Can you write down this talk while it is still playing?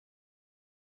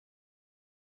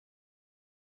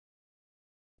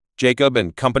Jacob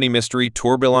 & Company Mystery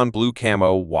Tourbillon Blue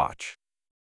Camo Watch.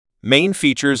 Main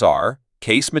features are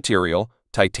case material,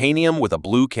 titanium with a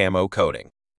blue camo coating.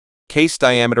 Case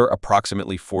diameter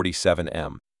approximately 47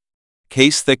 m.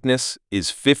 Case thickness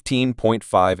is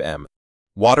 15.5 m.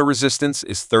 Water resistance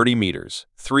is 30 meters,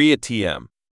 3 atm.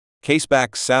 Case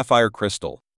back sapphire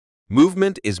crystal.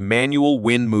 Movement is manual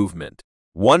wind movement.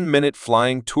 1 minute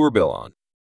flying tourbillon.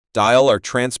 Dial are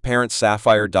transparent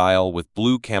sapphire dial with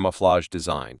blue camouflage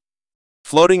design.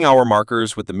 Floating hour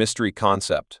markers with the mystery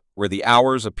concept, where the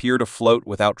hours appear to float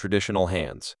without traditional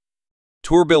hands.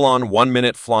 Tourbillon 1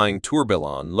 minute flying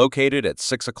tourbillon located at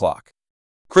 6 o'clock.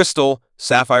 Crystal,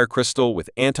 sapphire crystal with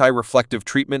anti-reflective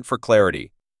treatment for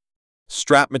clarity.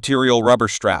 Strap material rubber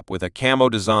strap with a camo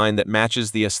design that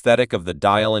matches the aesthetic of the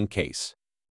dial and case.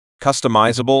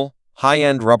 Customizable,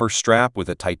 high-end rubber strap with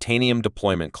a titanium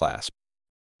deployment clasp.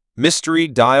 Mystery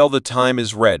dial. The time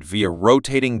is read via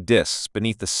rotating discs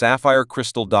beneath the sapphire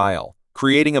crystal dial,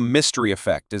 creating a mystery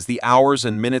effect as the hours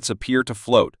and minutes appear to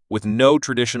float with no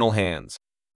traditional hands.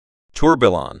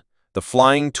 Tourbillon. The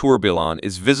flying tourbillon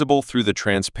is visible through the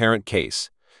transparent case,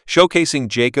 showcasing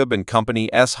Jacob &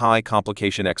 Company's high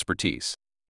complication expertise.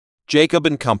 Jacob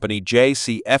 & Company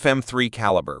JC FM3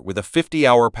 caliber with a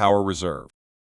 50-hour power reserve.